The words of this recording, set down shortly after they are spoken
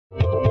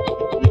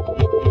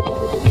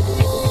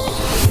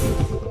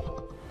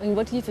mean,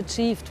 what you've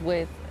achieved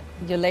with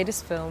your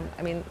latest film,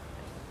 I mean,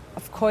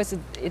 of course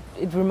it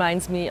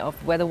reminds me of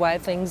Where the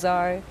Wild Things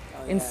Are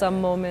in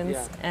some moments.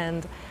 Yeah.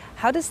 And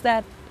how does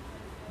that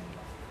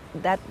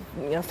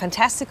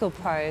fantastical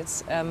part,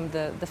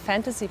 the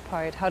fantasy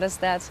part, how does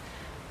that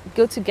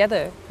go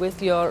together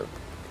with your,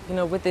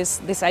 with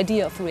this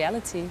idea of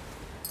reality?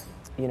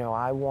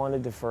 I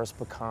wanted to first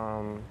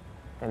become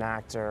an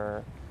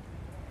actor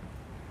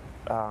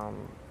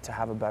to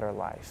have a better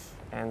life.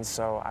 And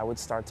so I would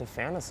start to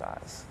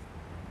fantasize,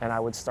 and I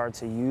would start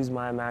to use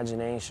my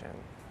imagination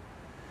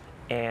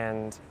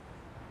and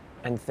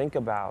think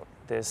about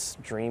this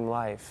dream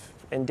life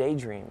and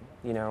daydream,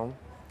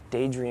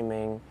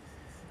 Daydreaming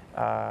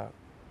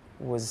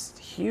was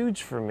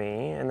huge for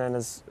me. And then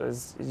as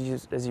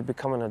you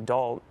become an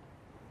adult,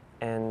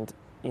 and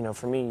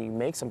for me, you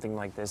make something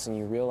like this and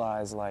you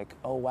realize, like,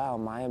 oh wow,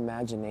 my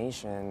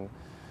imagination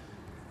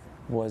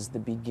was the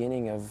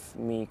beginning of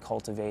me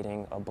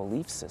cultivating a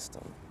belief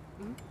system.